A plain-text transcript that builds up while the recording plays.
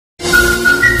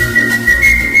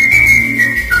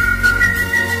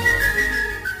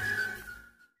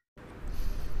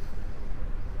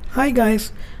Hi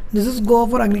guys, this is Go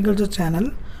for Agriculture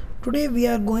channel. Today we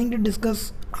are going to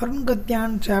discuss Arun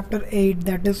Katyan chapter 8,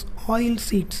 that is oil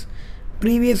seeds.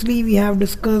 Previously we have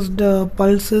discussed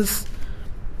pulses.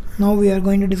 Now we are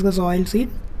going to discuss oil seed.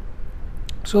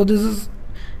 So this is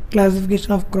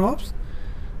classification of crops.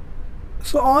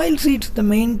 So oil seeds, the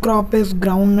main crop is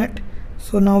groundnut.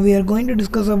 So now we are going to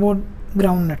discuss about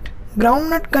groundnut.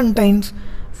 Groundnut contains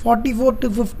 44 to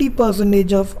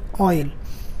 50% of oil.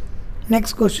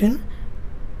 Next question,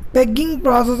 pegging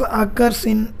process occurs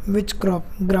in which crop?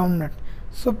 Groundnut.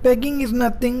 So pegging is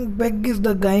nothing, peg is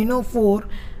the gynophore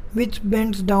which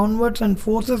bends downwards and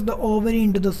forces the ovary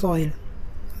into the soil.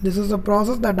 This is a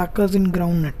process that occurs in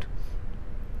groundnut.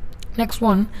 Next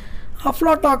one,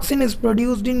 aflatoxin is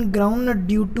produced in groundnut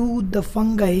due to the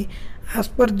fungi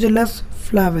Aspergillus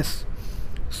flavus.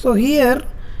 So here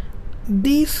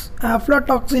this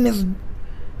aflatoxin is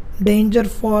danger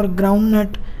for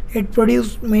groundnut. It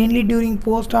produced mainly during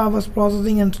post-harvest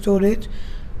processing and storage.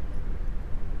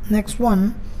 Next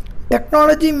one,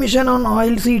 technology mission on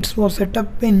oil seeds was set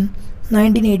up in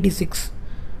 1986.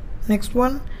 Next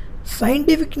one,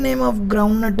 scientific name of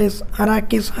groundnut is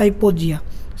Arachis hypogea.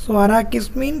 So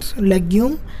Arachis means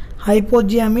legume,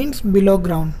 hypogea means below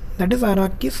ground. That is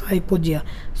Arachis hypogea.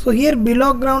 So here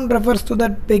below ground refers to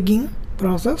that pegging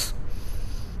process.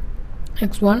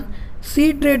 Next one,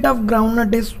 seed rate of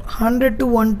groundnut is 100 to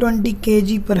 120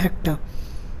 kg per hectare.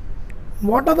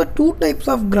 What are the two types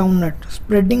of groundnut?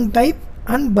 Spreading type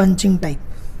and bunching type.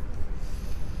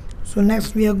 So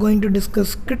next we are going to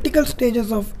discuss critical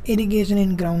stages of irrigation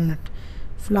in groundnut.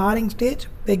 Flowering stage,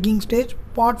 pegging stage,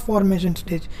 pod formation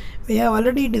stage. We have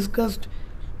already discussed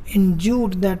in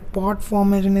jute that pod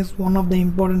formation is one of the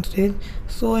important stage.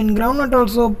 So in groundnut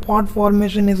also pod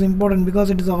formation is important because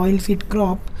it is an oilseed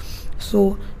crop.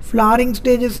 So flowering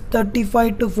stage is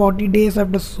 35 to 40 days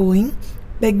after sowing,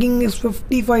 pegging is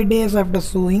 55 days after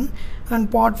sowing, and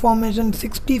pod formation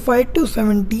 65 to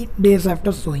 70 days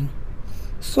after sowing.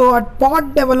 So at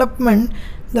pod development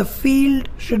the field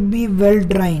should be well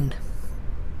drained.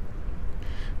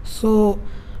 So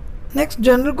next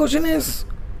general question is,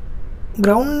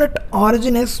 groundnut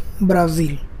origin is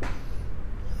Brazil.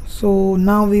 So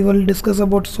now we will discuss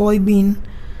about soybean.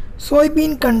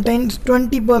 Soybean contains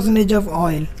 20% of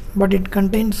oil, but it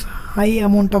contains high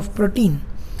amount of protein.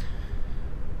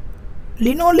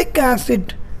 Linoleic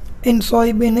acid in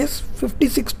soybean is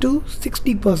 56 to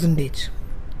 60%.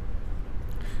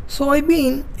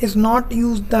 Soybean is not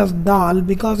used as dal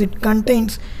because it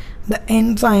contains the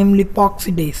enzyme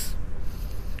lipoxidase.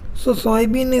 So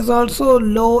soybean is also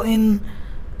low in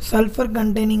sulfur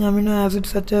containing amino acids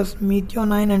such as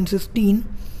methionine and cysteine.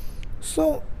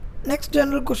 So next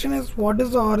general question is, what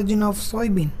is the origin of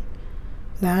soybean?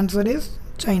 The answer is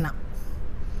China.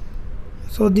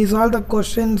 So these are the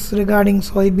questions regarding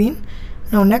soybean.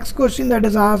 Now next question that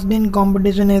is asked in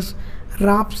competition is,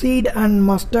 rapeseed and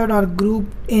mustard are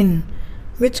grouped in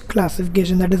which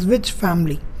classification, that is which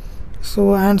family?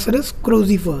 So answer is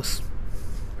crucifers.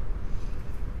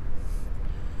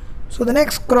 So the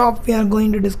next crop we are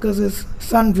going to discuss is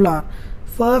sunflower.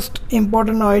 First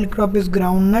important oil crop is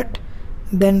groundnut,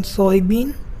 then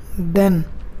soybean, then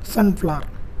sunflower.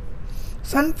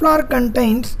 Sunflower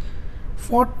contains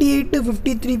 48 to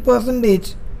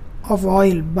 53% of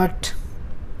oil, but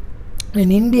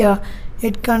in India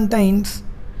it contains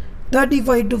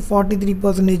 35 to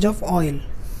 43% of oil.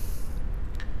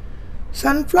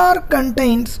 Sunflower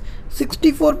contains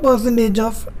 64%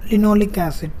 of linoleic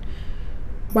acid,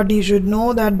 but you should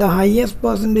know that the highest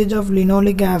percentage of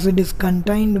linoleic acid is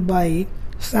contained by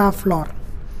safflower.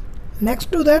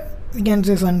 Next to that we can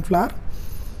say sunflower.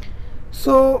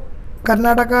 So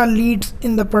Karnataka leads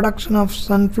in the production of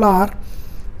sunflower,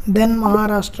 then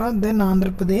Maharashtra, then Andhra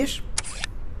Pradesh.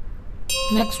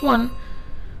 Next one,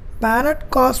 parrot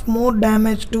cause more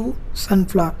damage to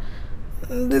sunflower.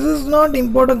 This is not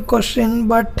important question,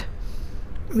 but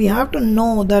we have to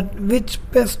know that which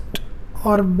pest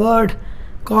or bird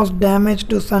cause damage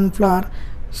to sunflower.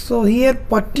 So here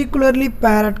particularly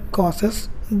parrot causes.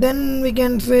 Then we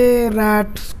can say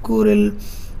rat, squirrel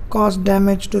cause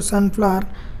damage to sunflower.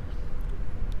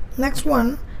 Next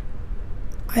one,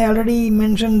 I already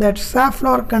mentioned that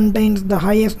safflower contains the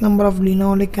highest number of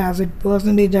linoleic acid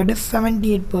percentage, that is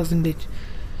 78%.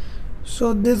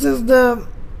 So this is the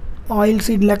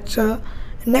oilseed lecture.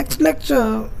 Next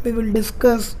lecture we will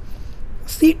discuss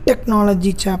seed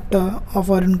technology chapter of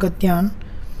Arun Katyan.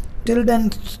 Till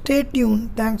then stay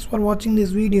tuned. Thanks for watching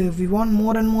this video. If you want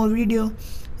more and more video,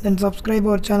 then subscribe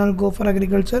our channel Go for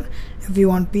Agriculture. If you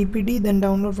want PPT, then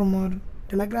download from our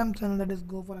Telegram channel, that is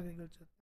Go for Agriculture.